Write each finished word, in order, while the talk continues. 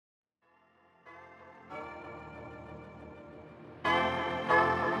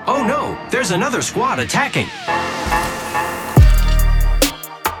Oh no, there's another squad attacking.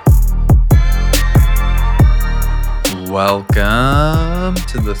 Welcome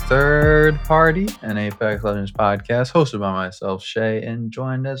to the Third Party, an Apex Legends podcast hosted by myself, Shay, and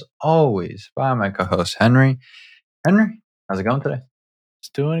joined as always by my co-host, Henry. Henry, how's it going today? It's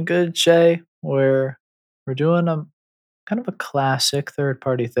doing good, Shay. We're doing a kind of a classic third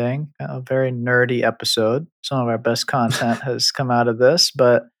party thing, a very nerdy episode. Some of our best content has come out of this,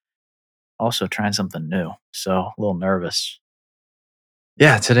 but also trying something new. So a little nervous.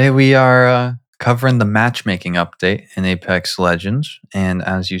 Yeah, today we are covering the matchmaking update in Apex Legends, and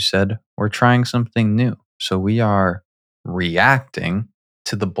as you said, we're trying something new. So we are reacting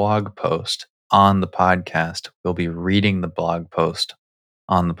to the blog post on the podcast. We'll be reading the blog post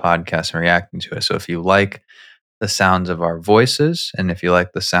on the podcast and reacting to it. So if you like the sounds of our voices and if you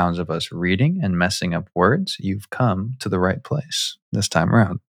like the sounds of us reading and messing up words, you've come to the right place this time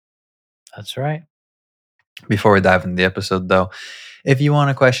around. That's right. Before we dive into the episode, though, if you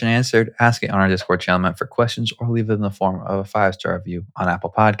want a question answered, ask it on our Discord channel meant for questions or leave it in the form of a 5-star review on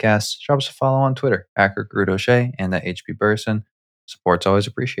Apple Podcasts. Drop us a follow on Twitter at O'Shea and at HP Burson. Support's always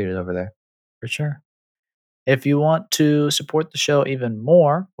appreciated over there. For sure. If you want to support the show even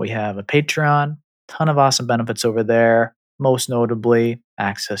more, we have a Patreon, ton of awesome benefits over there. Most notably,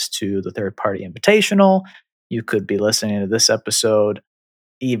 access to the third party invitational. You could be listening to this episode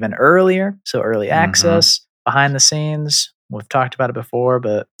even earlier, so early access, behind the scenes. We've talked about it before,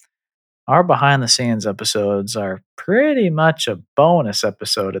 but our behind the scenes episodes are pretty much a bonus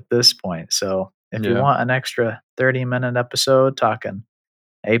episode at this point. So if you want an extra 30-minute episode talking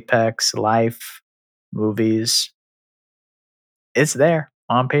Apex, life, movies, it's there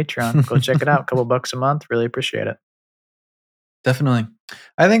on Patreon. Go check it out. A couple bucks a month. Really appreciate it. Definitely.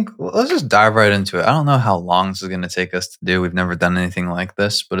 I think let's just dive right into it. I don't know how long this is going to take us to do. We've never done anything like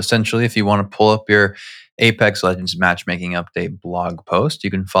this, but essentially, if you want to pull up your Apex Legends matchmaking update blog post, you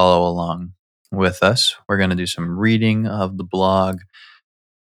can follow along with us. We're going to do some reading of the blog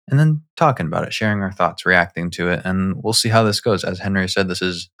and then talking about it, sharing our thoughts, reacting to it, and we'll see how this goes. As Henry said, this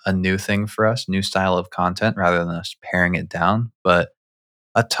is a new thing for us, new style of content rather than us paring it down. But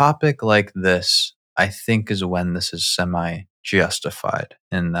a topic like this, I think, is when this is semi justified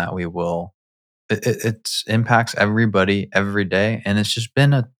in that we will it impacts everybody every day, and it's just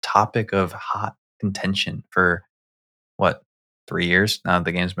been a topic of hot contention for what, 3 years now that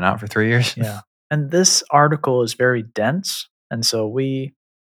the game's been out for 3 years. Yeah. And this article is very dense, and so we're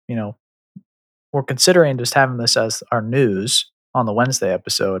considering just having this as our news on the Wednesday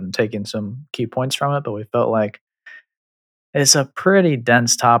episode and taking some key points from it, but we felt like it's a pretty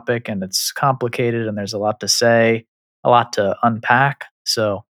dense topic and it's complicated and there's a lot to say, a lot to unpack.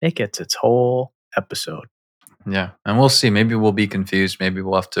 So it gets its whole episode. Yeah, and we'll see. Maybe we'll be confused. Maybe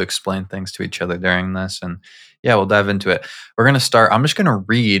we'll have to explain things to each other during this, and yeah, we'll dive into it. We're gonna start. I'm just gonna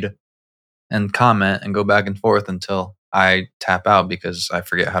read and comment and go back and forth until I tap out because I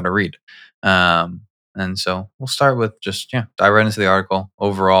forget how to read. And so we'll start with just dive right into the article.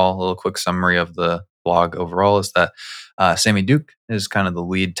 Overall, a little quick summary of the blog. Overall, is that Sammy Duke is kind of the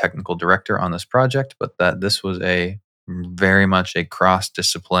lead technical director on this project, but that this was a very much a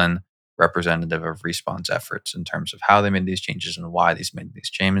cross-discipline representative of Respawn's efforts in terms of how they made these changes and why they made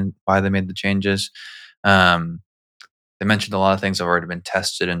the changes. They mentioned a lot of things have already been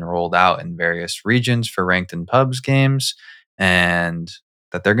tested and rolled out in various regions for ranked and pubs games, and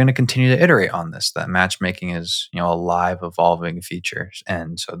that they're going to continue to iterate on this. That matchmaking is, a live, evolving feature,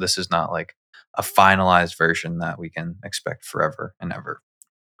 and so this is not like a finalized version that we can expect forever and ever.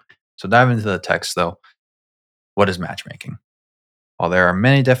 So dive into the text, though. What is matchmaking? While there are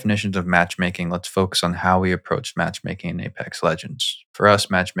many definitions of matchmaking, let's focus on how we approach matchmaking in Apex Legends. For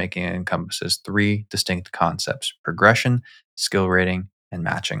us, matchmaking encompasses 3 distinct concepts: progression, skill rating, and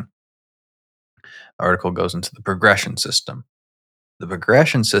matching. The article goes into the progression system. The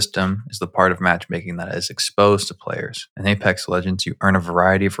progression system is the part of matchmaking that is exposed to players. In Apex Legends, you earn a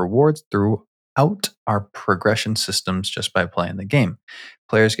variety of rewards throughout our progression systems just by playing the game.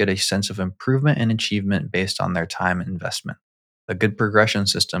 Players get a sense of improvement and achievement based on their time and investment. A good progression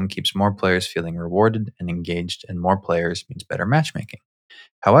system keeps more players feeling rewarded and engaged, and more players means better matchmaking.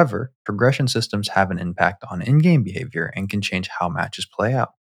 However, progression systems have an impact on in-game behavior and can change how matches play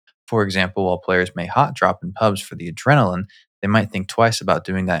out. For example, while players may hot drop in pubs for the adrenaline, they might think twice about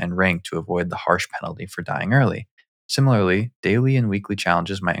doing that in rank to avoid the harsh penalty for dying early. Similarly, daily and weekly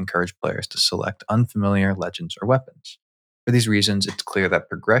challenges might encourage players to select unfamiliar legends or weapons. For these reasons, it's clear that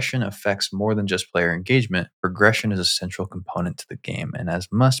progression affects more than just player engagement. Progression is a central component to the game and as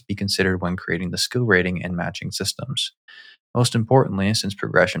must be considered when creating the skill rating and matching systems. Most importantly, since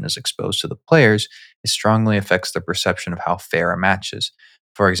progression is exposed to the players, it strongly affects the perception of how fair a match is.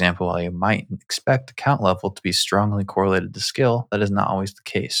 For example, while you might expect account level to be strongly correlated to skill, that is not always the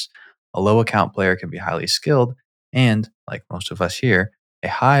case. A low account player can be highly skilled, and, like most of us here, a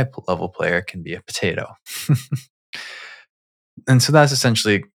high level player can be a potato. And so that's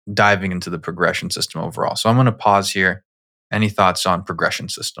essentially diving into the progression system overall. So I'm going to pause here. Any thoughts on progression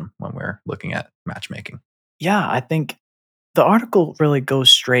system when we're looking at matchmaking? Yeah, I think the article really goes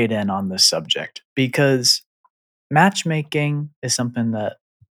straight in on this subject because matchmaking is something that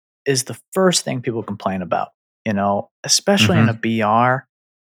is the first thing people complain about, especially in a Hmm. BR.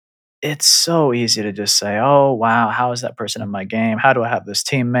 It's so easy to just say, "Oh, wow, how is that person in my game? How do I have this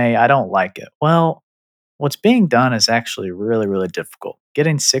teammate? I don't like it." Well, what's being done is actually really, really difficult.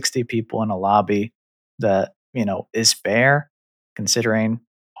 Getting 60 people in a lobby that, is fair considering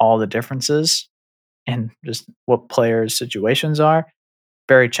all the differences and just what players' situations are,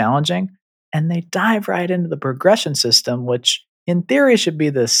 very challenging. And they dive right into the progression system, which in theory should be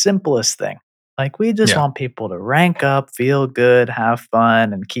the simplest thing. Like, we just Yeah. want people to rank up, feel good, have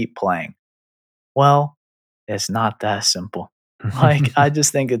fun, and keep playing. Well, it's not that simple. Like, I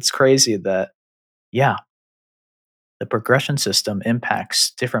just think it's crazy that, yeah, the progression system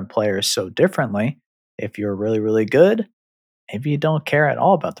impacts different players so differently. If you're really, really good, maybe you don't care at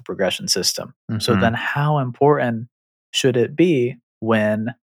all about the progression system. So then, Hmm. how important should it be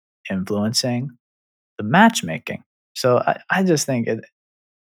when influencing the matchmaking? So I just think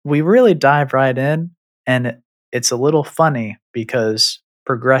we really dive right in, and it's a little funny because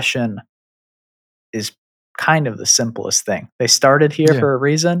progression is kind of the simplest thing. They started here Yeah. for a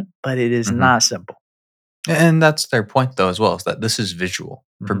reason, but it is Hmm. not simple. And that's their point, though, as well, is that this is visual.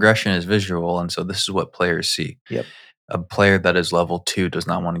 Mhm. Progression is visual. And so this is what players see. Yep. A player that is level 2 does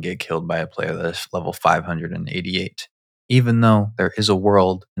not want to get killed by a player that is level 588, even though there is a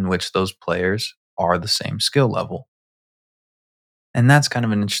world in which those players are the same skill level. And that's kind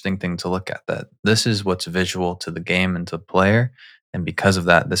of an interesting thing to look at, that this is what's visual to the game and to the player. And because of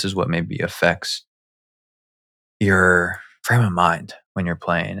that, this is what maybe affects your frame of mind when you're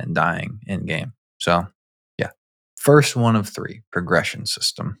playing and dying in game. So, yeah. First one of three, progression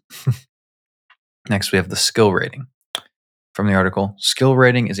system. Next, we have the skill rating. From the article, skill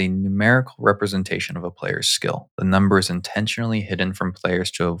rating is a numerical representation of a player's skill. The number is intentionally hidden from players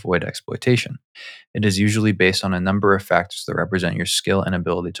to avoid exploitation. It is usually based on a number of factors that represent your skill and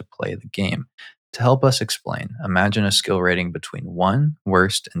ability to play the game. To help us explain, imagine a skill rating between 1,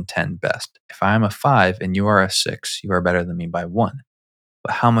 worst, and 10, best. If I am a 5 and you are a 6, you are better than me by 1.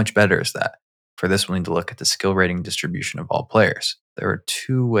 But how much better is that? For this, we'll need to look at the skill rating distribution of all players. There are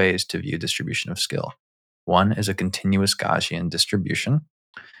two ways to view distribution of skill. One is a continuous Gaussian distribution.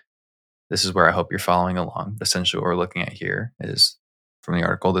 This is where I hope you're following along. Essentially, what we're looking at here is from the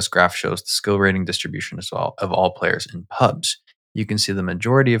article, this graph shows the skill rating distribution of all players in pubs. You can see the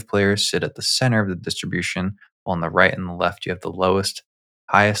majority of players sit at the center of the distribution, while on the right and the left, you have the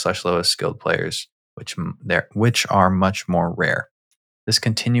highest/lowest skilled players, which are much more rare. This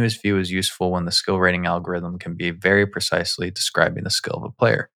continuous view is useful when the skill rating algorithm can be very precisely describing the skill of a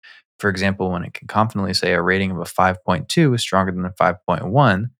player. For example, when it can confidently say a rating of a 5.2 is stronger than a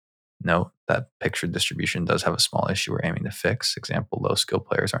 5.1, note that pictured distribution does have a small issue we're aiming to fix. Example, low skill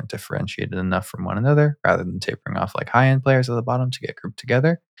players aren't differentiated enough from one another, rather than tapering off like high end players at the bottom to get grouped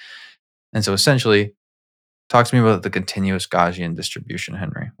together. And so essentially, talk to me about the continuous Gaussian distribution,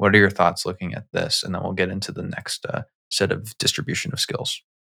 Henry. What are your thoughts looking at this? And then we'll get into the next set of distribution of skills.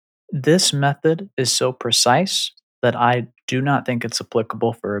 This method is so precise that I do not think it's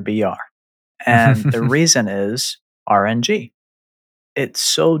applicable for a BR. And the reason is RNG. It's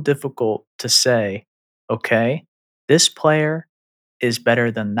so difficult to say, okay, this player is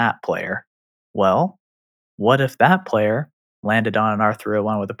better than that player. Well, what if that player landed on an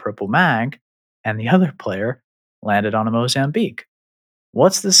R301 with a purple mag and the other player landed on a Mozambique?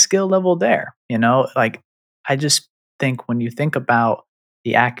 What's the skill level there? Like, I just think when you think about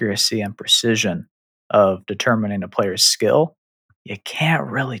the accuracy and precision of determining a player's skill, you can't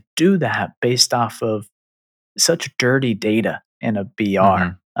really do that based off of such dirty data in a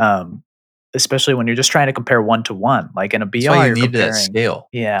BR. Mhm. Especially when you're just trying to compare one to one. Like in a That's why BR, you you're need that comparing. scale.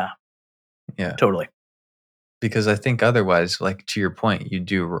 Yeah, Yeah. totally. Because I think otherwise, like to your point, you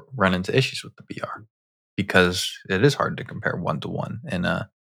do run into issues with the BR because it is hard to compare one to one in a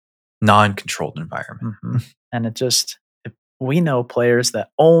non controlled environment. And we know players that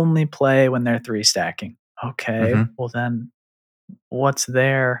only play when they're three stacking. Okay, hmm well then what's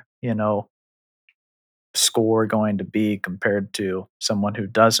their, score going to be compared to someone who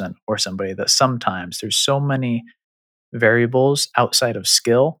doesn't or somebody that sometimes there's so many variables outside of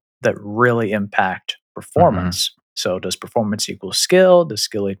skill that really impact hmm performance. So, does performance equal skill? Does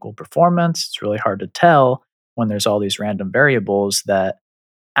skill equal performance? It's really hard to tell when there's all these random variables that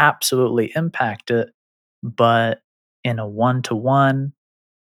absolutely impact it. But in a one to one,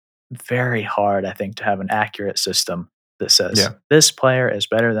 very hard, I think, to have an accurate system that says Yeah. this player is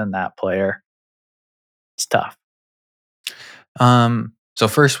better than that player. It's tough. So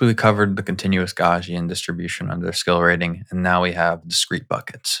first we covered the continuous Gaussian distribution under skill rating, and now we have discrete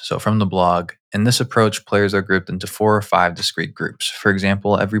buckets. So from the blog, in this approach, players are grouped into 4 or 5 discrete groups. For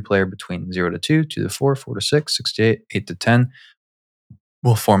example, every player between 0 to 2, 2 to 4, 4 to 6, 6 to 8, 8 to 10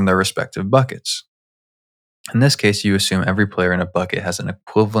 will form their respective buckets. In this case, you assume every player in a bucket has an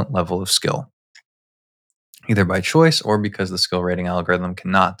equivalent level of skill, either by choice or because the skill rating algorithm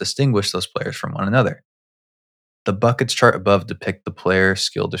cannot distinguish those players from one another. The buckets chart above depict the player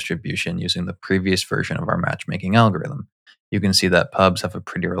skill distribution using the previous version of our matchmaking algorithm. You can see that pubs have a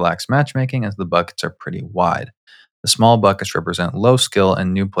pretty relaxed matchmaking as the buckets are pretty wide. The small buckets represent low skill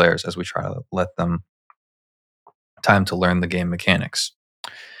and new players as we try to let them time to learn the game mechanics.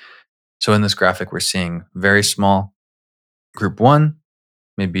 So in this graphic, we're seeing very small group 1,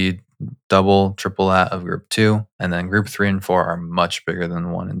 maybe double, triple that of group 2, and then group 3 and 4 are much bigger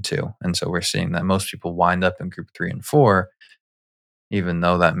than 1 and 2. And so we're seeing that most people wind up in group 3 and 4, even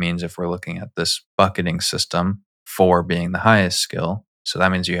though that means if we're looking at this bucketing system, 4 being the highest skill. So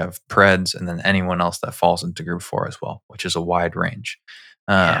that means you have Preds and then anyone else that falls into group 4 as well, which is a wide range.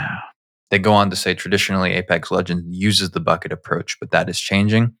 Yeah. They go on to say traditionally Apex Legends uses the bucket approach, but that is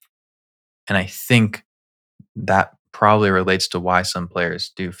changing. And I think that probably relates to why some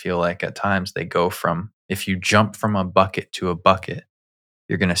players do feel like at times they go from, if you jump from a bucket to a bucket,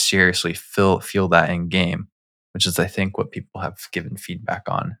 you're going to seriously feel that in game, which is I think what people have given feedback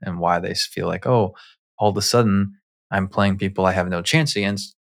on and why they feel like, oh, all of a sudden I'm playing people I have no chance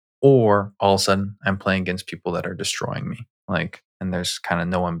against, or all of a sudden I'm playing against people that are destroying me. Like, and there's kind of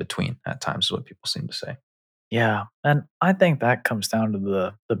no in between at times, is what people seem to say. Yeah, and I think that comes down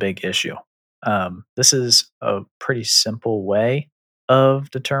to the big issue. This is a pretty simple way of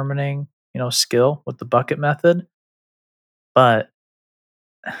determining, skill with the bucket method, but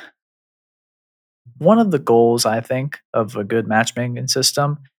one of the goals I think of a good matchmaking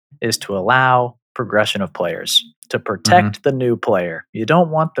system is to allow progression of players, to hmm protect the new player. You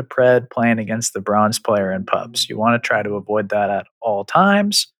don't want the pred playing against the bronze player in pubs. You want to try to avoid that at all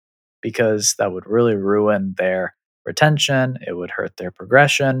times because that would really ruin their retention, it would hurt their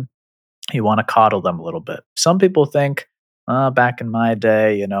progression. You want to coddle them a little bit. Some people think, back in my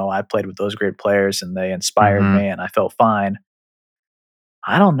day, I played with those great players and they inspired hmm me and I felt fine.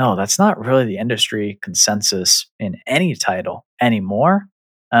 I don't know. That's not really the industry consensus in any title anymore.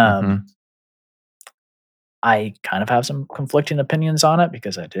 Um, hmm I kind of have some conflicting opinions on it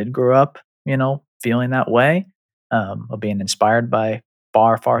because I did grow up, feeling that way, of being inspired by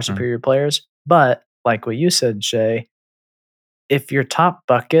far hmm superior players. But like what you said, Shay, if your top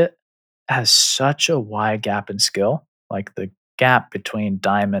bucket has such a wide gap in skill, like the gap between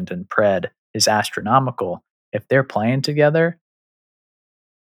diamond and pred is astronomical. If they're playing together,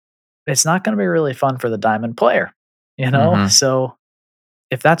 it's not going to be really fun for the diamond player, hmm So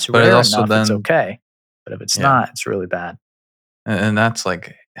if that's But it rare also enough, it's then, okay. But if it's yeah. not, it's really bad. And that's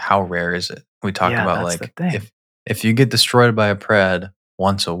like, how rare is it? We talk Yeah, about that's the like, thing. if you get destroyed by a pred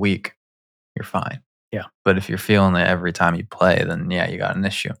once a week, you're fine. Yeah. But if you're feeling it every time you play, then yeah, you got an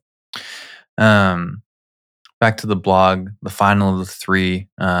issue. Um, Back to the blog, the final of the 3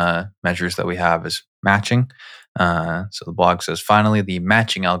 measures that we have is matching. So the blog says, finally, the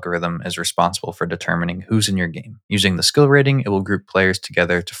matching algorithm is responsible for determining who's in your game. Using the skill rating, it will group players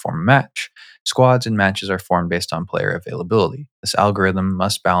together to form a match. Squads and matches are formed based on player availability. This algorithm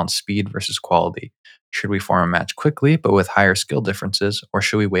must balance speed versus quality. Should we form a match quickly but with higher skill differences, or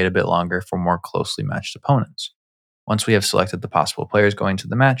should we wait a bit longer for more closely matched opponents? Once we have selected the possible players going to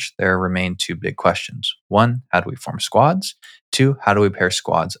the match, there remain 2 big questions. 1, how do we form squads? 2, how do we pair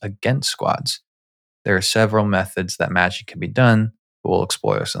squads against squads? There are several methods that matching can be done, but we'll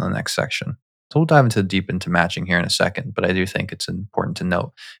explore this in the next section. So we'll dive deep into matching here in a second, but I do think it's important to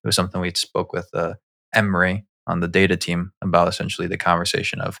note it was something we spoke with Emery on the data team about, essentially the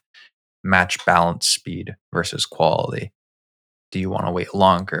conversation of match balance speed versus quality. Do you want to wait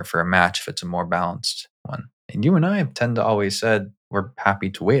longer for a match if it's a more balanced one? And you and I tend to always said we're happy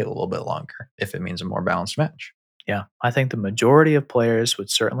to wait a little bit longer if it means a more balanced match. Yeah. I think the majority of players would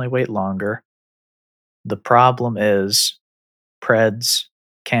certainly wait longer. The problem is Preds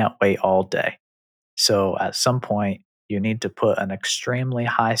can't wait all day. So at some point, you need to put an extremely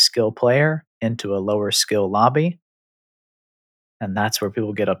high skill player into a lower skill lobby, and that's where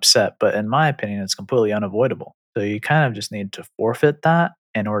people get upset. But in my opinion, it's completely unavoidable. So you kind of just need to forfeit that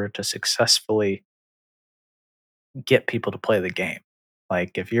in order to successfully get people to play the game.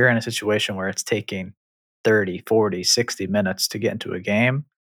 Like if you're in a situation where it's taking 30, 40, 60 minutes to get into a game,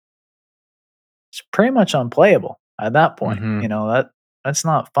 it's pretty much unplayable at that point. Hmm. That's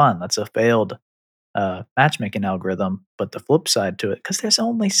not fun. That's a failed matchmaking algorithm. But the flip side to it, because there's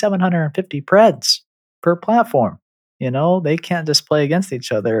only 750 Preds per platform, they can't just play against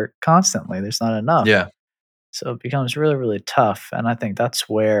each other constantly. There's not enough. Yeah. So it becomes really, really tough. And I think that's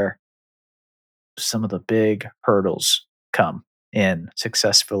where some of the big hurdles come in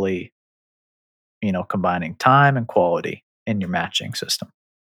successfully, combining time and quality in your matching system.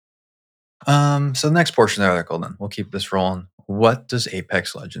 So the next portion of the article, then we'll keep this rolling. What does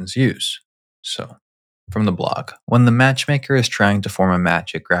Apex Legends use? So, from the blog, when the matchmaker is trying to form a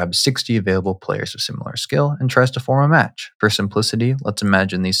match, it grabs 60 available players of similar skill and tries to form a match. For simplicity, let's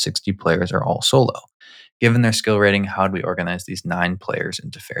imagine these 60 players are all solo. Given their skill rating, how do we organize these 9 players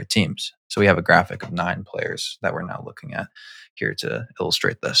into fair teams? So we have a graphic of 9 players that we're now looking at here to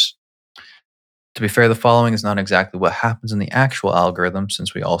illustrate this. To be fair, the following is not exactly what happens in the actual algorithm,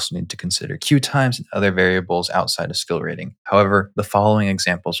 since we also need to consider queue times and other variables outside of skill rating. However, the following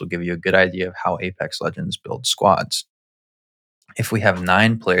examples will give you a good idea of how Apex Legends builds squads. If we have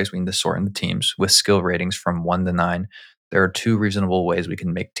 9 players we need to sort into teams with skill ratings from 1 to 9, there are 2 reasonable ways we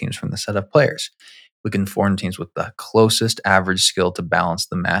can make teams from the set of players. We can form teams with the closest average skill to balance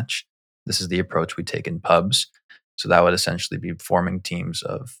the match. This is the approach we take in pubs. So that would essentially be forming teams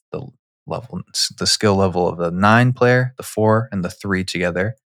of the skill level of the 9 player, the 4 and the 3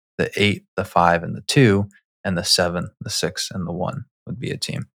 together, the 8, the 5 and the 2, and the 7, the 6 and the 1 would be a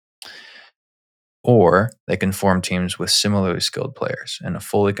team. Or they can form teams with similarly skilled players. In a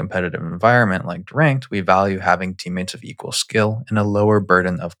fully competitive environment like ranked, we value having teammates of equal skill and a lower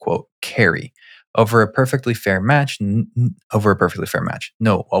burden of, quote, carry over a perfectly fair match.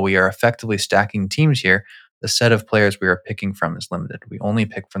 No, while we are effectively stacking teams here, the set of players we are picking from is limited. We only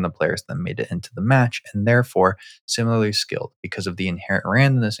pick from the players that made it into the match and therefore similarly skilled. Because of the inherent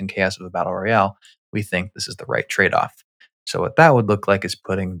randomness and chaos of a battle royale, we think this is the right trade-off. So what that would look like is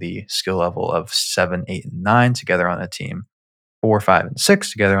putting the skill level of 7, 8, and 9 together on a team, 4, 5, and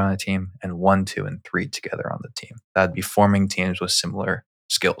 6 together on a team, and 1, 2, and 3 together on the team. That'd be forming teams with similar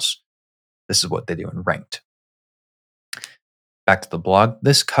skills. This is what they do in ranked. Back to the blog.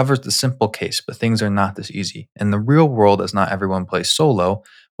 This covers the simple case, but things are not this easy. In the real world, as not everyone plays solo,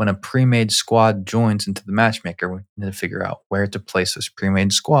 when a pre-made squad joins into the matchmaker, we need to figure out where to place this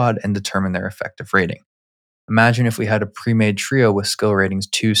pre-made squad and determine their effective rating. Imagine if we had a pre-made trio with skill ratings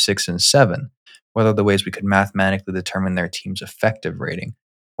 2, 6, and 7. What are the ways we could mathematically determine their team's effective rating?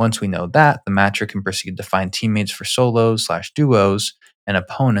 Once we know that, the matcher can proceed to find teammates for solos/duos and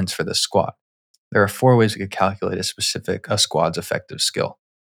opponents for this squad. There are 4 ways we could calculate a squad's effective skill.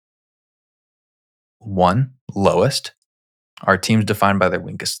 1, lowest. Are teams defined by their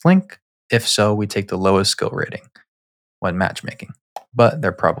weakest link? If so, we take the lowest skill rating when matchmaking, but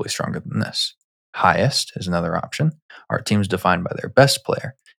they're probably stronger than this. Highest is another option. Are teams defined by their best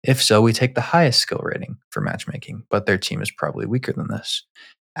player? If so, we take the highest skill rating for matchmaking, but their team is probably weaker than this.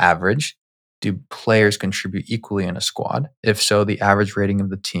 Average. Do players contribute equally in a squad? If so, the average rating of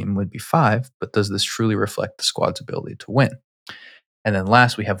the team would be 5, but does this truly reflect the squad's ability to win? And then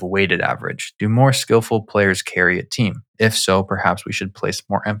last, we have weighted average. Do more skillful players carry a team? If so, perhaps we should place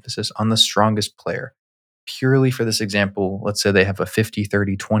more emphasis on the strongest player. Purely for this example, let's say they have a 50,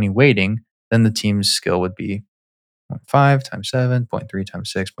 30, 20 weighting, then the team's skill would be 0.5 times 7, 0.3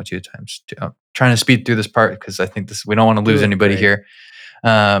 times 6, 0.2 times 2. I'm trying to speed through this part because I think we don't want to lose anybody here.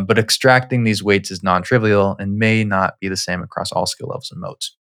 But extracting these weights is non-trivial and may not be the same across all skill levels and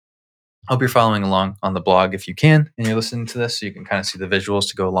modes. Hope you're following along on the blog if you can, and you're listening to this so you can kind of see the visuals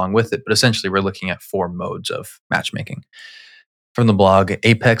to go along with it. But essentially, we're looking at 4 modes of matchmaking. From the blog,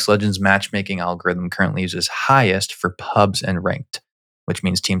 Apex Legends matchmaking algorithm currently uses highest for pubs and ranked, which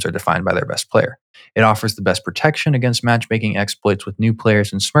means teams are defined by their best player. It offers the best protection against matchmaking exploits with new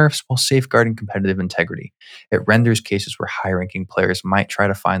players and smurfs while safeguarding competitive integrity. It renders cases where high-ranking players might try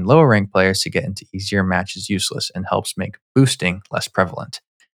to find lower-ranked players to get into easier matches useless and helps make boosting less prevalent.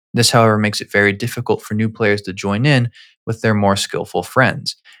 This, however, makes it very difficult for new players to join in with their more skillful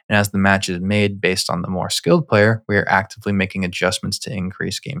friends. And as the match is made based on the more skilled player, we are actively making adjustments to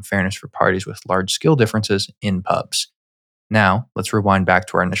increase game fairness for parties with large skill differences in pubs. Now, let's rewind back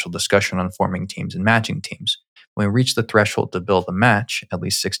to our initial discussion on forming teams and matching teams. When we reach the threshold to build a match, at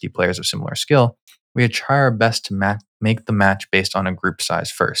least 60 players of similar skill, we try our best to make the match based on a group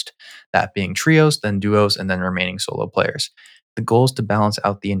size first, that being trios, then duos, and then remaining solo players. The goal is to balance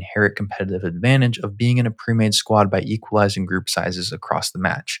out the inherent competitive advantage of being in a pre-made squad by equalizing group sizes across the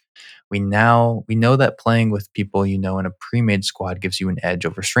match. We know that playing with people you know in a pre-made squad gives you an edge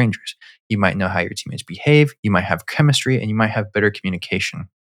over strangers. You might know how your teammates behave, you might have chemistry, and you might have better communication.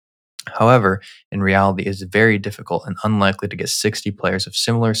 However, in reality, it is very difficult and unlikely to get 60 players of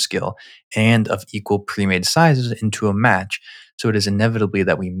similar skill and of equal pre-made sizes into a match, so it is inevitably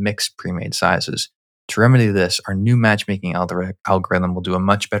that we mix pre-made sizes. To remedy this, our new matchmaking algorithm will do a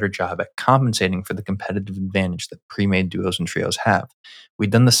much better job at compensating for the competitive advantage that pre-made duos and trios have. We've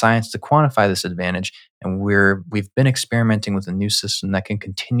done the science to quantify this advantage, and we've been experimenting with a new system that can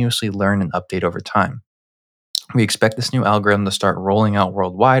continuously learn and update over time. We expect this new algorithm to start rolling out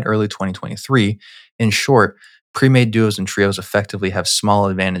worldwide early 2023. In short, pre-made duos and trios effectively have small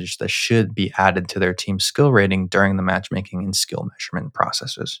advantages that should be added to their team's skill rating during the matchmaking and skill measurement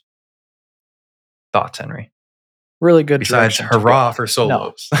processes. Thoughts, Henry? Really good Besides, direction. hurrah for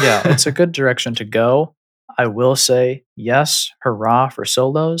solos. No. Yeah, it's a good direction to go. I will say, yes, hurrah for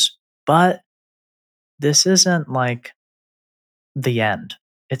solos, but this isn't like the end.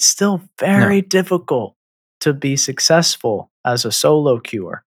 It's still very difficult to be successful as a solo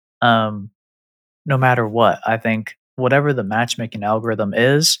queuer. No matter what, I think whatever the matchmaking algorithm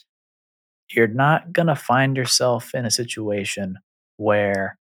is, you're not going to find yourself in a situation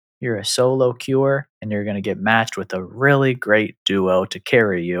where you're a solo queuer and you're going to get matched with a really great duo to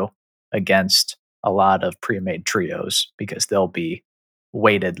carry you against a lot of pre-made trios, because they'll be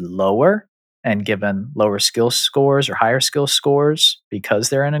weighted lower and given lower skill scores or higher skill scores because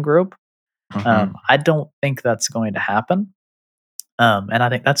they're in a group. I don't think that's going to happen. And I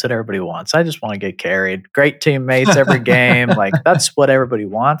think that's what everybody wants. I just want to get carried. Great teammates every game. Like, that's what everybody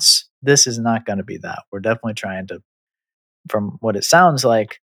wants. This is not going to be that. We're definitely trying to, from what it sounds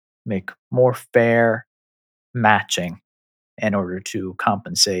like, make more fair matching in order to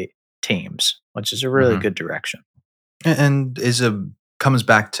compensate teams, which is a really good direction. And comes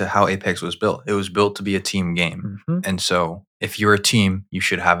back to how Apex was built. It was built to be a team game. And so if you're a team, you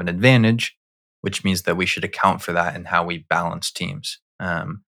should have an advantage, which means that we should account for that in how we balance teams.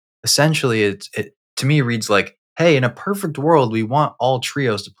 Essentially, it to me reads like, hey, in a perfect world, we want all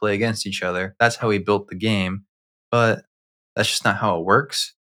trios to play against each other. That's how we built the game. But that's just not how it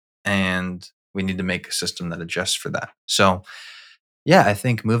works. And we need to make a system that adjusts for that. So, yeah, I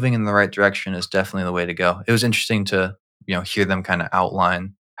think moving in the right direction is definitely the way to go. It was interesting to hear them kind of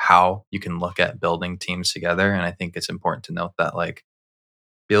outline how you can look at building teams together. And I think it's important to note that, like,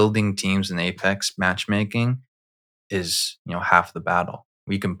 building teams in Apex matchmaking is, half the battle.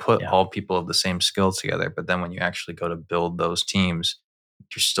 We can put all people of the same skill together, but then when you actually go to build those teams,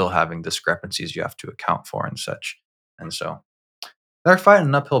 you're still having discrepancies you have to account for and such. And so they're fighting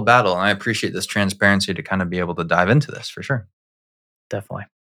an uphill battle. And I appreciate this transparency to kind of be able to dive into this for sure. Definitely.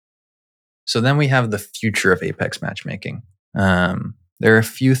 So then we have the future of Apex matchmaking. There are a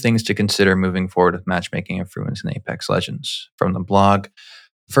few things to consider moving forward with matchmaking improvements in Apex Legends. From the blog,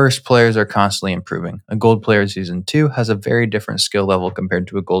 first, players are constantly improving. A gold player in Season 2 has a very different skill level compared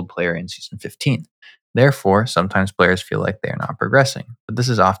to a gold player in Season 15. Therefore, sometimes players feel like they are not progressing, but this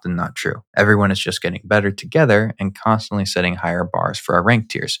is often not true. Everyone is just getting better together and constantly setting higher bars for our rank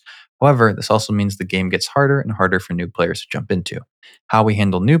tiers. However, this also means the game gets harder and harder for new players to jump into. How we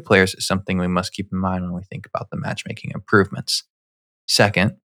handle new players is something we must keep in mind when we think about the matchmaking improvements.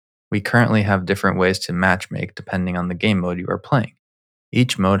 Second, we currently have different ways to matchmake depending on the game mode you are playing.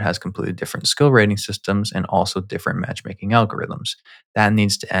 Each mode has completely different skill rating systems and also different matchmaking algorithms. That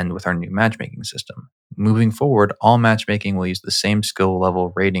needs to end with our new matchmaking system. Moving forward, all matchmaking will use the same skill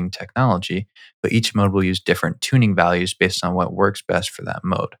level rating technology, but each mode will use different tuning values based on what works best for that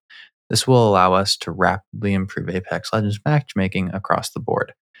mode. This will allow us to rapidly improve Apex Legends matchmaking across the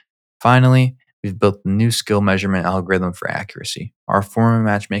board. Finally, we've built a new skill measurement algorithm for accuracy. Our former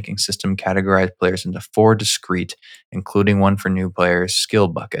matchmaking system categorized players into 4 discrete, including one for new players, skill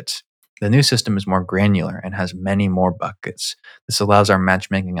buckets. The new system is more granular and has many more buckets. This allows our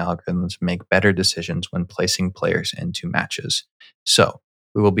matchmaking algorithms to make better decisions when placing players into matches. So,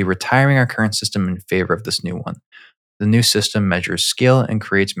 we will be retiring our current system in favor of this new one. The new system measures skill and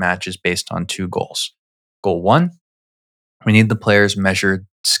creates matches based on 2 goals. Goal 1, we need the player's measured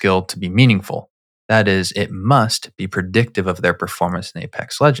skill to be meaningful. That is, it must be predictive of their performance in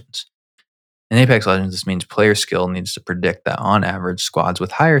Apex Legends. In Apex Legends, this means player skill needs to predict that on average, squads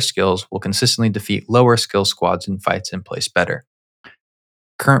with higher skills will consistently defeat lower skill squads in fights and place better.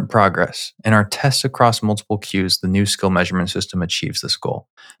 Current progress. In our tests across multiple queues, the new skill measurement system achieves this goal.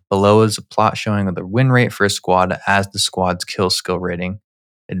 Below is a plot showing the win rate for a squad as the squad's kill skill rating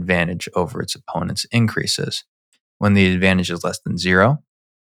advantage over its opponents increases. When the advantage is less than 0,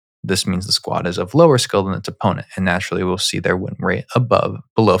 this means the squad is of lower skill than its opponent, and naturally we'll see their win rate below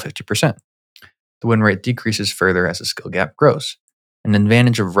 50%. The win rate decreases further as the skill gap grows. An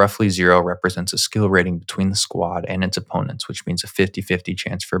advantage of roughly 0 represents a skill rating between the squad and its opponents, which means a 50-50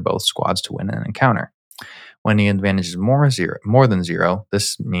 chance for both squads to win an encounter. When the advantage is more than 0,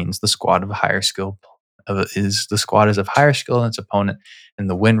 this means the squad of higher skill is of higher skill than its opponent, and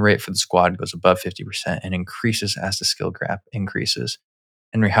the win rate for the squad goes above 50% and increases as the skill gap increases.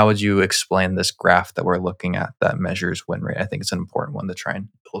 Henry, how would you explain this graph that we're looking at that measures win rate? I think it's an important one to try and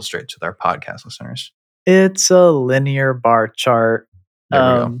illustrate to our podcast listeners. It's a linear bar chart. There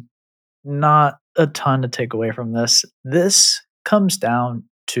we go. Not a ton to take away from this. This comes down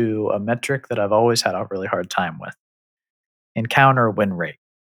to a metric that I've always had a really hard time with: encounter win rate.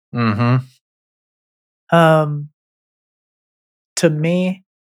 Mm-hmm. To me,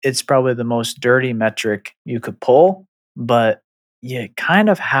 it's probably the most dirty metric you could pull, but you kind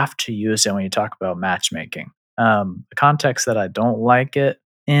of have to use it when you talk about matchmaking. The context that I don't like it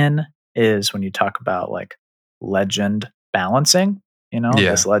in is when you talk about like legend balancing.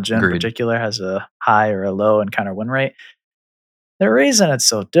 This legend in particular has a high or a low encounter win rate. The reason it's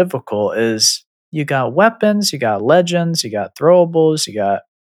so difficult is you got weapons, you got legends, you got throwables, you got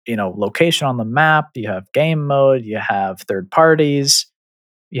location on the map, you have game mode, you have third parties,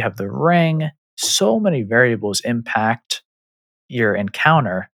 you have the ring. So many variables impact your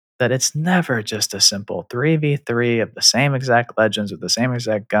encounter that it's never just a simple 3v3 of the same exact legends with the same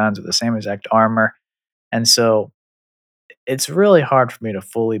exact guns with the same exact armor. And so it's really hard for me to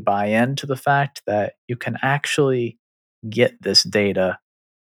fully buy into the fact that you can actually get this data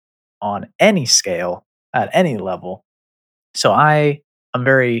on any scale at any level. So I am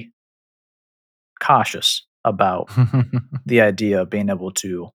very cautious about the idea of being able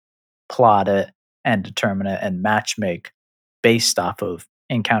to plot it and determine it and matchmake based off of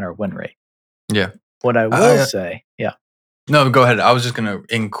encounter win rate. Yeah. What I will say, yeah. No, go ahead. I was just going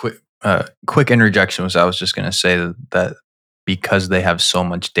to, quick interjection was I was just going to say that because they have so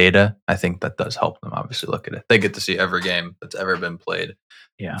much data, I think that does help them obviously look at it. They get to see every game that's ever been played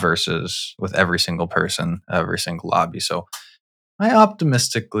versus with every single person, every single lobby. So I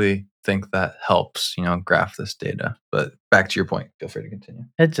optimistically think that helps, graph this data. But back to your point, feel free to continue.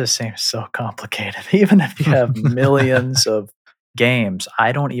 It just seems so complicated. Even if you have millions of games,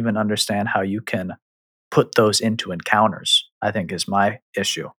 I don't even understand how you can put those into encounters, I think is my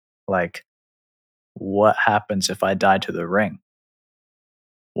issue. Like, what happens if I die to the ring?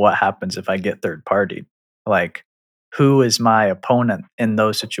 What happens if I get third partied? Like, who is my opponent in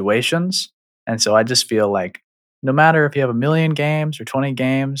those situations? And so I just feel like no matter if you have 1 million games or 20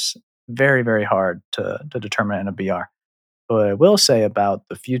 games, very, very hard to determine in a BR. But what I will say about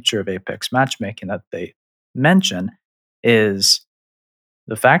the future of Apex matchmaking that they mention is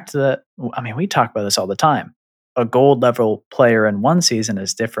the fact that, we talk about this all the time. A gold level player in one season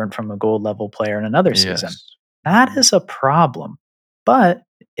is different from a gold level player in another season. That is a problem, but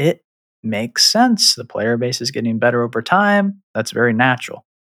it makes sense. The player base is getting better over time. That's very natural.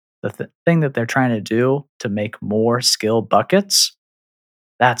 The thing that they're trying to do to make more skill buckets,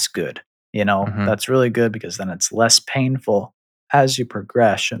 that's good. That's really good because then it's less painful as you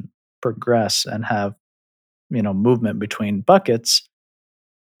progress and have, movement between buckets.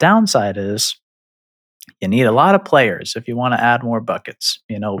 Downside is you need a lot of players if you want to add more buckets.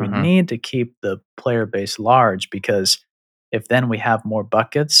 We need to keep the player base large because if then we have more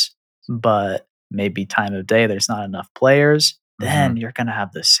buckets, but maybe time of day there's not enough players, then you're going to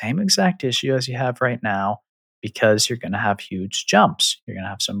have the same exact issue as you have right now because you're going to have huge jumps. You're going to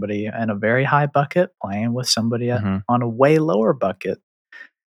have somebody in a very high bucket playing with somebody on a way lower bucket.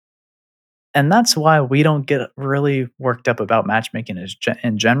 And that's why we don't get really worked up about matchmaking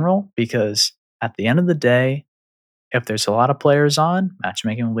in general, because at the end of the day, if there's a lot of players on,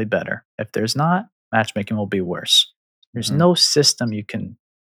 matchmaking will be better. If there's not, matchmaking will be worse. There's no system you can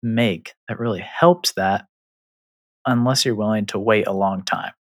make that really helps that unless you're willing to wait a long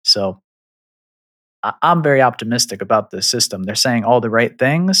time. So I'm very optimistic about this system. They're saying all the right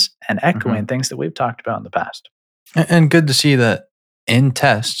things and echoing things that we've talked about in the past. And good to see that in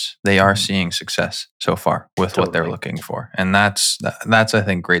tests, they are seeing success so far with what they're looking for. And that's, I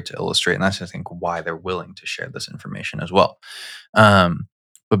think, great to illustrate. And that's, I think, why they're willing to share this information as well.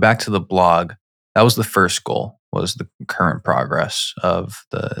 But back to the blog, That was the first goal, was the current progress of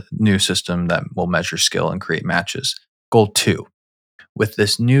the new system that will measure skill and create matches. Goal 2. With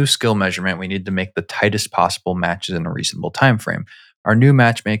this new skill measurement, we need to make the tightest possible matches in a reasonable time frame. Our new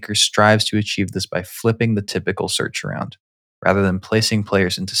matchmaker strives to achieve this by flipping the typical search around. Rather than placing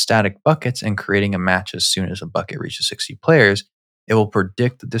players into static buckets and creating a match as soon as a bucket reaches 60 players, it will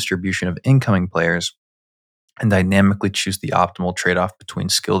predict the distribution of incoming players and dynamically choose the optimal trade-off between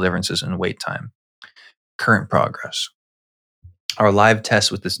skill differences and wait time. Current progress. Our live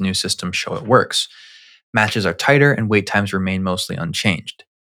tests with this new system show it works. Matches are tighter and wait times remain mostly unchanged.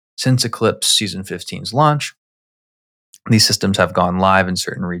 Since Eclipse Season 15's launch, these systems have gone live in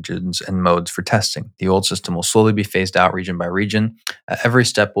certain regions and modes for testing. The old system will slowly be phased out region by region. At every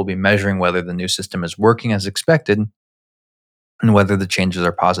step, we'll be measuring whether the new system is working as expected and whether the changes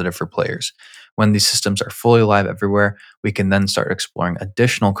are positive for players. When these systems are fully live everywhere, we can then start exploring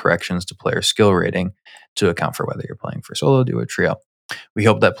additional corrections to player skill rating to account for whether you're playing for solo, duo, or trio. We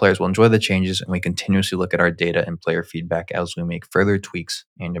hope that players will enjoy the changes, and we continuously look at our data and player feedback as we make further tweaks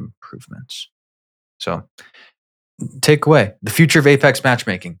and improvements. So, takeaway: the future of Apex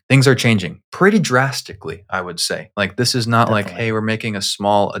matchmaking. Things are changing pretty drastically, I would say. Like, this is not like, hey, we're making a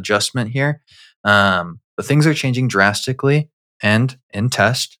small adjustment here. But things are changing drastically. And in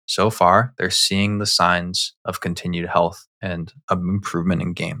test so far, they're seeing the signs of continued health and improvement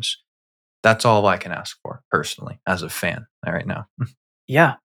in games. That's all I can ask for personally as a fan right now.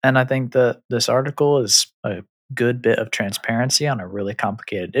 Yeah. And I think that this article is a good bit of transparency on a really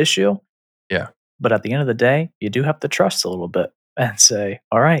complicated issue. Yeah. But at the end of the day, you do have to trust a little bit and say,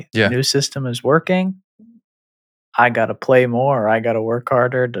 all right, Yeah. the new system is working. I got to play more, or I got to work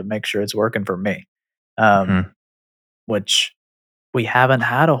harder to make sure it's working for me. Which we haven't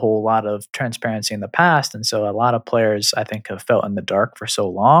had a whole lot of transparency in the past. And so a lot of players, I think, have felt in the dark for so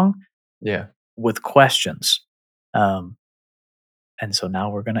long. Yeah. With questions. And so now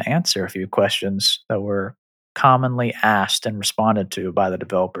we're going to answer a few questions that were commonly asked and responded to by the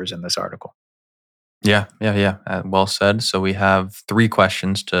developers in this article. Yeah. Well said. So we have 3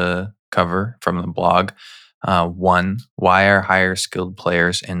 questions to cover from the blog. 1, why are higher skilled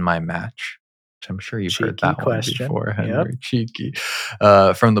players in my match? Which I'm sure you've heard that question. one before, Yep. Henry. Cheeky.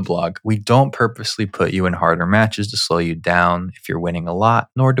 From the blog, we don't purposely put you in harder matches to slow you down if you're winning a lot,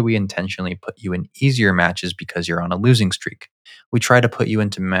 nor do we intentionally put you in easier matches because you're on a losing streak. We try to put you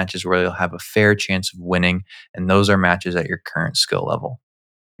into matches where you'll have a fair chance of winning, and those are matches at your current skill level.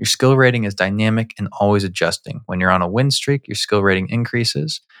 Your skill rating is dynamic and always adjusting. When you're on a win streak, your skill rating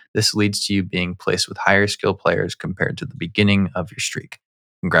increases. This leads to you being placed with higher skill players compared to the beginning of your streak.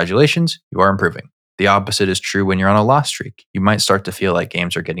 Congratulations, you are improving. The opposite is true when you're on a loss streak. You might start to feel like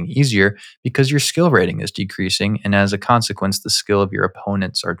games are getting easier because your skill rating is decreasing, and as a consequence, the skill of your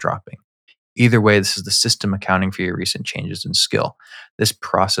opponents are dropping. Either way, this is the system accounting for your recent changes in skill. This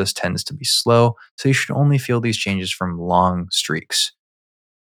process tends to be slow, so you should only feel these changes from long streaks.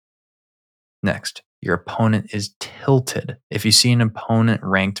 Next, your opponent is tilted. If you see an opponent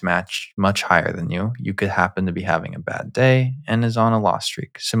ranked match much higher than you, you could happen to be having a bad day and is on a loss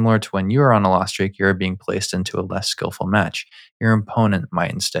streak. Similar to when you are on a loss streak, you are being placed into a less skillful match. Your opponent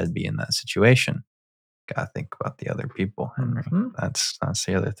might instead be in that situation. Gotta think about the other people, Henry. That's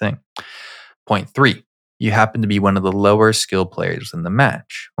the other thing. Point 3. You happen to be one of the lower skill players in the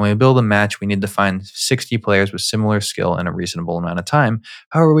match. When we build a match, we need to find 60 players with similar skill in a reasonable amount of time.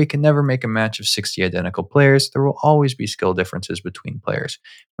 However, we can never make a match of 60 identical players. There will always be skill differences between players.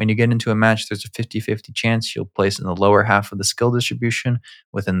 When you get into a match, there's a 50-50 chance you'll place in the lower half of the skill distribution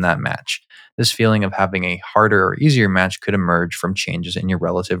within that match. This feeling of having a harder or easier match could emerge from changes in your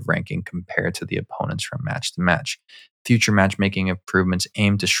relative ranking compared to the opponents from match to match. Future matchmaking improvements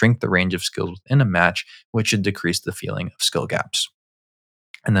aim to shrink the range of skills within a match, which should decrease the feeling of skill gaps.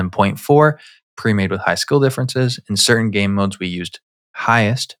 And then point 4, pre-made with high skill differences. In certain game modes, we used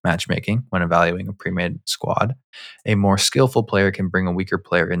highest matchmaking when evaluating a pre-made squad. A more skillful player can bring a weaker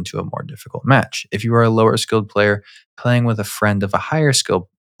player into a more difficult match. If you are a lower skilled player playing with a friend of a higher skill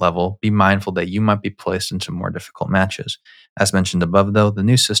level, be mindful that you might be placed into more difficult matches. As mentioned above, though, the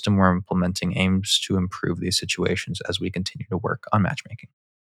new system we're implementing aims to improve these situations as we continue to work on matchmaking.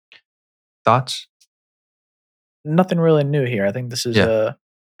 Thoughts? Nothing really new here. I think this is a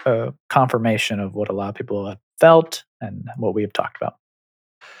confirmation of what a lot of people have felt and what we have talked about.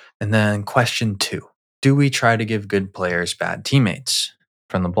 And then question 2. Do we try to give good players bad teammates?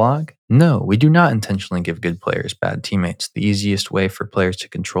 From the blog, no, we do not intentionally give good players bad teammates. The easiest way for players to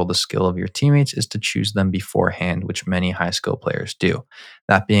control the skill of your teammates is to choose them beforehand, which many high skill players do.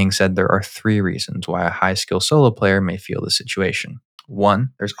 That being said, there are 3 reasons why a high skill solo player may feel the situation. One,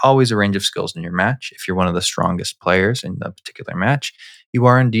 there's always a range of skills in your match. If you're one of the strongest players in a particular match, you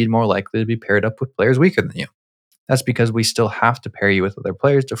are indeed more likely to be paired up with players weaker than you. That's because we still have to pair you with other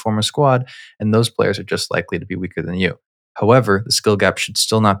players to form a squad, and those players are just likely to be weaker than you. However, the skill gap should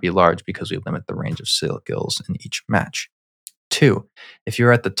still not be large because we limit the range of skills in each match. Two, if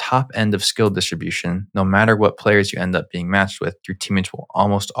you're at the top end of skill distribution, no matter what players you end up being matched with, your teammates will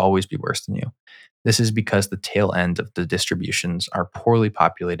almost always be worse than you. This is because the tail end of the distributions are poorly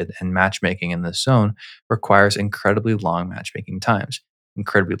populated, and matchmaking in this zone requires incredibly long matchmaking times,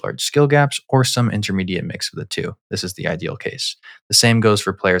 incredibly large skill gaps, or some intermediate mix of the two. This is the ideal case. The same goes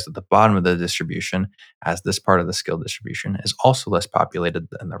for players at the bottom of the distribution, as this part of the skill distribution is also less populated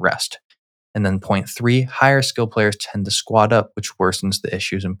than the rest. And then point three, higher skill players tend to squad up, which worsens the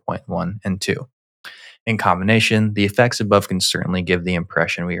issues in point one and two. In combination, the effects above can certainly give the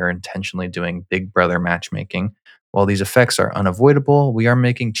impression we are intentionally doing big brother matchmaking. While these effects are unavoidable, we are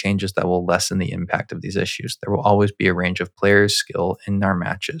making changes that will lessen the impact of these issues. There will always be a range of players' skill in our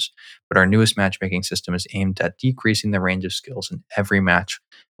matches, but our newest matchmaking system is aimed at decreasing the range of skills in every match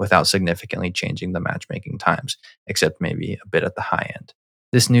without significantly changing the matchmaking times, except maybe a bit at the high end.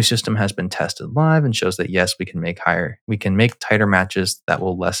 This new system has been tested live and shows that yes, we can make tighter matches that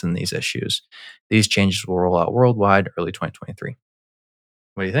will lessen these issues. These changes will roll out worldwide early 2023.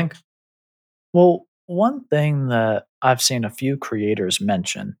 What do you think? Well, one thing that I've seen a few creators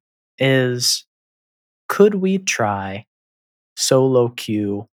mention is, could we try solo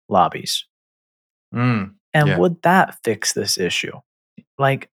queue lobbies? And Yeah. would that fix this issue?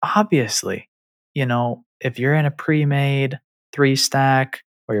 Like, obviously, if you're in a pre-made 3-stack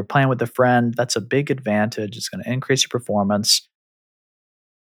or you're playing with a friend, that's a big advantage. It's going to increase your performance.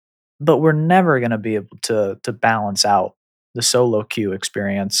 But we're never going to be able to balance out the solo queue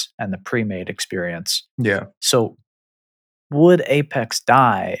experience and the pre-made experience. Yeah. So would Apex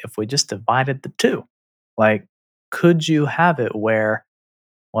die if we just divided the two? Like, could you have it where,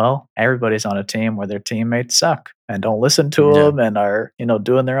 well, everybody's on a team where their teammates suck and don't listen to Yeah. them and are,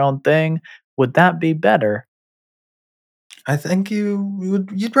 doing their own thing? Would that be better? I think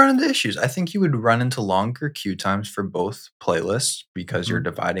you'd run into issues. I think you would run into longer queue times for both playlists because you're Mhm.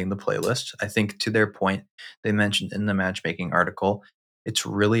 dividing the playlist. I think to their point, they mentioned in the matchmaking article, it's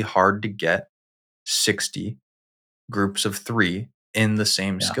really hard to get 60 groups of 3 in the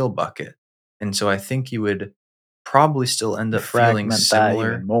same Yeah. skill bucket. And so I think you would probably still end You up feeling fragment that even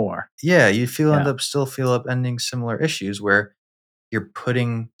similar. more. Yeah, you Yeah. still feel up ending similar issues where you're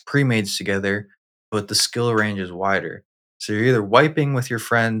putting pre-mades together, but the skill range is wider. So you're either wiping with your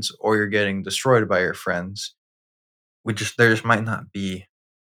friends or you're getting destroyed by your friends. There just might not be.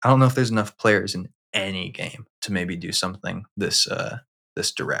 I don't know if there's enough players in any game to maybe do something this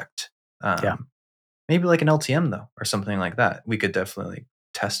direct. Yeah. Maybe like an LTM though, or something like that. We could definitely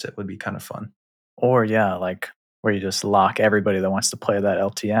test it. Would be kind of fun. Or yeah, like where you just lock everybody that wants to play that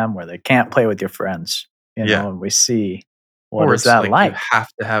LTM where they can't play with your friends, Yeah. and we see what Or is it's that like you like. have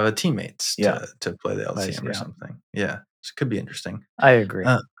to have a teammates Yeah. to play the Nice, LTM or yeah. something. Yeah, so it could be interesting. I agree.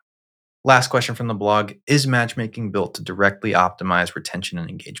 Last question from the blog: is matchmaking built to directly optimize retention and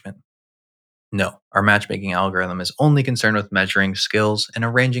engagement? No, our matchmaking algorithm is only concerned with measuring skills and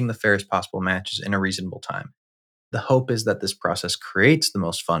arranging the fairest possible matches in a reasonable time. The hope is that this process creates the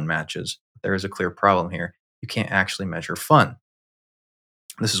most fun matches. There is a clear problem here. You can't actually measure fun.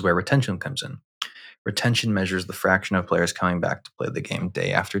 This is where retention comes in. Retention measures the fraction of players coming back to play the game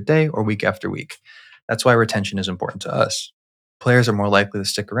day after day or week after week. That's why retention is important to us. Players are more likely to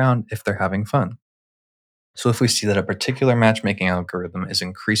stick around if they're having fun. So if we see that a particular matchmaking algorithm is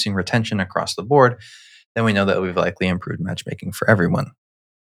increasing retention across the board, then we know that we've likely improved matchmaking for everyone.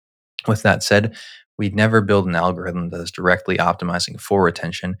 With that said, we'd never build an algorithm that is directly optimizing for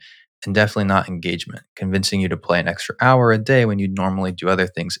retention and definitely not engagement. Convincing you to play an extra hour a day when you normally do other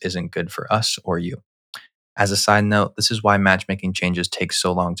things isn't good for us or you. As a side note, this is why matchmaking changes take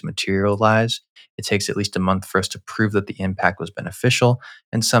so long to materialize. It takes at least a month for us to prove that the impact was beneficial,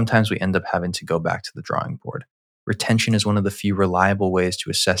 and sometimes we end up having to go back to the drawing board. Retention is one of the few reliable ways to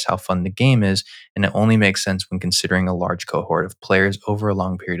assess how fun the game is, and it only makes sense when considering a large cohort of players over a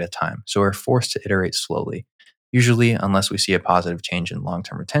long period of time, so we're forced to iterate slowly. Usually, unless we see a positive change in long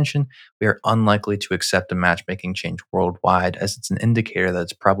term retention, we are unlikely to accept a matchmaking change worldwide, as it's an indicator that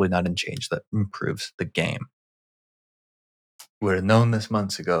it's probably not a change that improves the game. Would have known this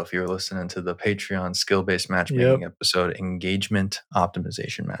months ago if you were listening to the Patreon skill based matchmaking episode, Engagement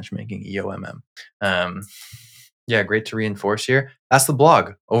Optimization Matchmaking, EOMM. Yeah, great to reinforce here. That's the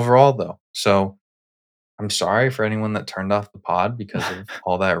blog overall, though. So I'm sorry for anyone that turned off the pod because of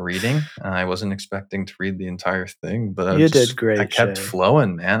all that reading. I wasn't expecting to read the entire thing, but You did I great, kept Shay.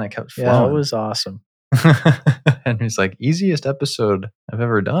 flowing, man. I kept Yeah, it flowing. was awesome. And he's like, easiest episode I've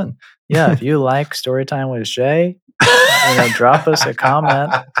ever done. Yeah, if you like Storytime with Shay, drop us a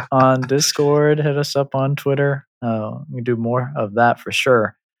comment on Discord, hit us up on Twitter. We can do more of that for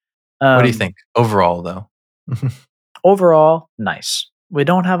sure. What do you think overall, though? Overall, nice. We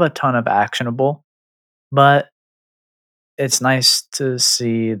don't have a ton of actionable, but it's nice to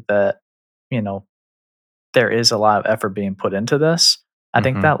see that, there is a lot of effort being put into this. I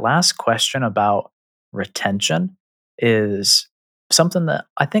think Mhm. that last question about retention is something that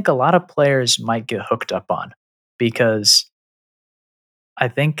I think a lot of players might get hooked up on, because I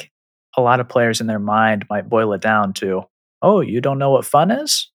think a lot of players in their mind might boil it down to, oh, you don't know what fun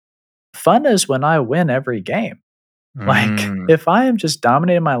is? Fun is when I win every game. Like, Mm, if I am just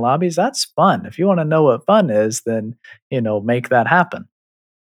dominating my lobbies, that's fun. If you want to know what fun is, then, make that happen.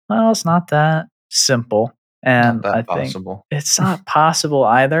 Well, it's not that simple. not And I that think possible. it's not possible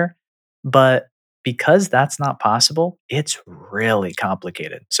either. But because that's not possible, it's really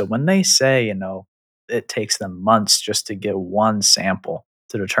complicated. So when they say, it takes them months just to get one sample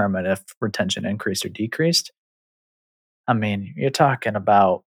to determine if retention increased or decreased, I mean, you're talking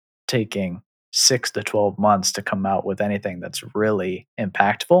about taking 6 to 12 months to come out with anything that's really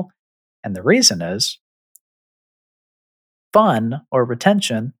impactful. And the reason is fun or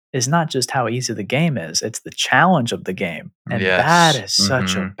retention is not just how easy the game is, it's the challenge of the game. And that Yes. is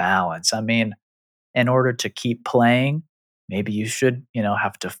such a Mhm. balance. I mean, in order to keep playing, maybe you should,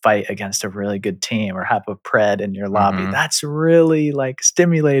 have to fight against a really good team or have a pred in your lobby. Mhm. That's really like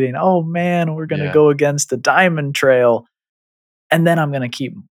stimulating. Oh man, we're going to Yeah. go against the diamond trail, and then I'm going to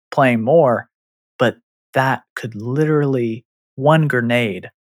keep playing more. But that could literally, one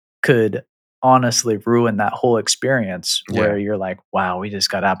grenade could honestly ruin that whole experience Yeah. where you're like, wow, we just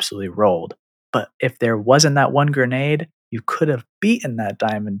got absolutely rolled. But if there wasn't that one grenade, you could have beaten that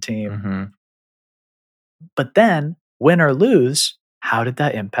diamond team. Mhm. But then, win or lose, how did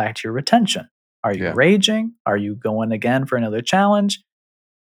that impact your retention? Are you Yeah. raging? Are you going again for another challenge?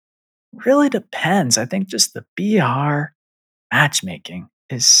 Really depends. I think just the BR matchmaking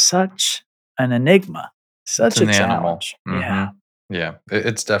is such an enigma, It's such a an animal. challenge. Yeah. Mhm. Yeah.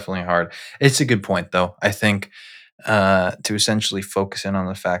 It's definitely hard. It's a good point, though. I think, to essentially focus in on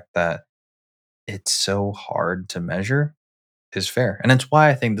the fact that it's so hard to measure is fair. And it's why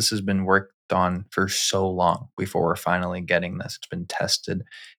I think this has been worked on for so long before we're finally getting this. It's been tested.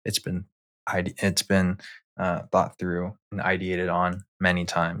 It's been thought through and ideated on many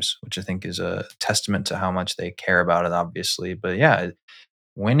times, which I think is a testament to how much they care about it, obviously. But yeah,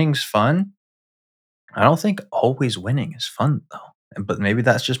 winning's fun. I don't think always winning is fun though. But maybe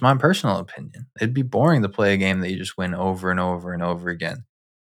that's just my personal opinion. It'd be boring to play a game that you just win over and over and over again.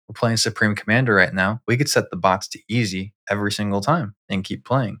 We're playing Supreme Commander right now. We could set the bots to easy every single time and keep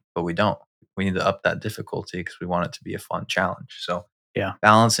playing, but we don't. We need to up that difficulty because we want it to be a fun challenge. So Yeah.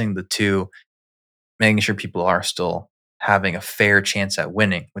 balancing the two, making sure people are still having a fair chance at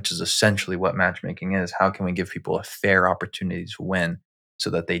winning, which is essentially what matchmaking is. How can we give people a fair opportunity to win so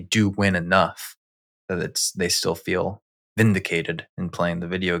that they do win enough that they still feel vindicated in playing the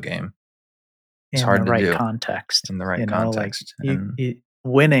video game? It's In the hard to right do context, in the right like context. And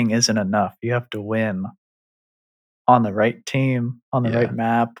winning isn't enough. You have to win on the right team, on the right yeah,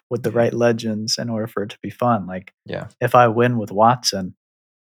 map, with the yeah, right legends in order for it to be fun. Like, yeah. if I win with Watson,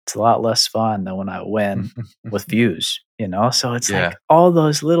 it's a lot less fun than when I win with Fuse. So it's Yeah. like all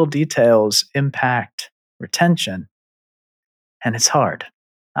those little details impact retention, and it's hard.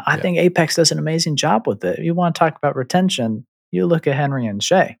 I Yeah. think Apex does an amazing job with it. You want to talk about retention, you look at Henry and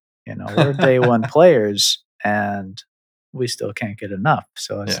Shay. We're day one players and we still can't get enough.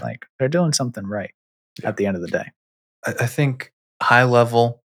 So it's Yeah. like they're doing something right Yeah. at the end of the day. I think high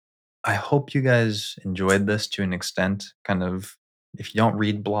level, I hope you guys enjoyed this to an extent. Kind of, if you don't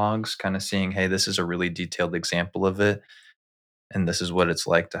read blogs, kind of seeing, hey, this is a really detailed example of it. And this is what it's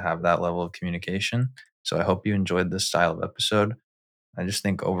like to have that level of communication. So I hope you enjoyed this style of episode. I just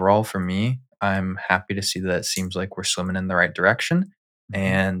think overall for me, I'm happy to see that it seems like we're swimming in the right direction. Mhm.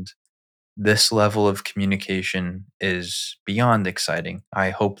 And this level of communication is beyond exciting.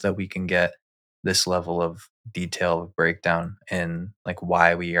 I hope that we can get this level of detail of breakdown in like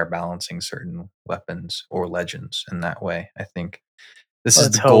why we are balancing certain weapons or legends in that way. I think this is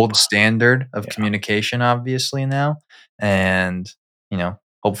Let's the hope. gold standard of Yeah. communication obviously now, and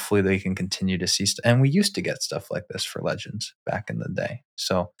hopefully they can continue to see and we used to get stuff like this for legends back in the day.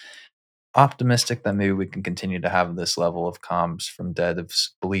 So optimistic that maybe we can continue to have this level of comms from devs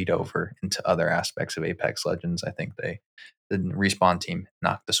bleed over into other aspects of Apex Legends. I think the Respawn team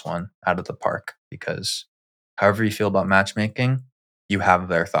knocked this one out of the park, because however you feel about matchmaking, you have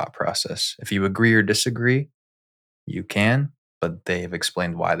their thought process. If you agree or disagree, you can, but they've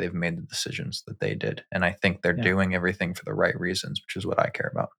explained why they've made the decisions that they did. And I think they're doing everything for the right reasons, which is what I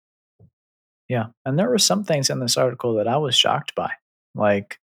care about. Yeah. And there were some things in this article that I was shocked by.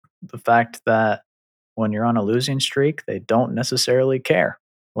 Like the fact that when you're on a losing streak, they don't necessarily care.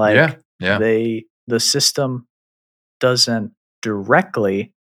 Like the system doesn't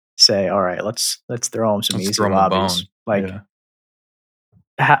directly say, all right, let's throw them some easy lobbies. Like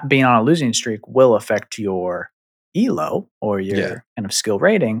being on a losing streak will affect your elo or your kind of skill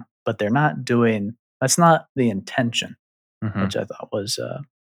rating, but they're not doing, that's not the intention, which I thought was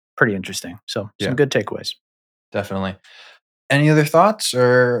pretty interesting. So some good takeaways. Definitely. Any other thoughts, or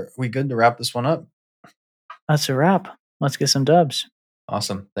are we good to wrap this one up? That's a wrap. Let's get some dubs.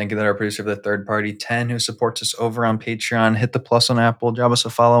 Awesome. Thank you to our producer for the third party, 10, who supports us over on Patreon. Hit the plus on Apple, drop us a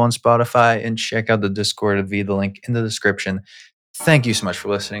follow on Spotify, and check out the Discord via the link in the description. Thank you so much for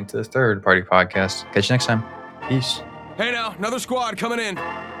listening to the Third Party Podcast. Catch you next time. Peace. Hey now, another squad coming in.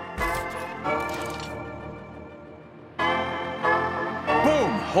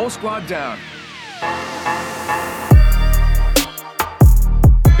 Boom, whole squad down.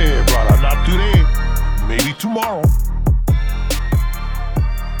 Hey, brother, not today. Maybe tomorrow.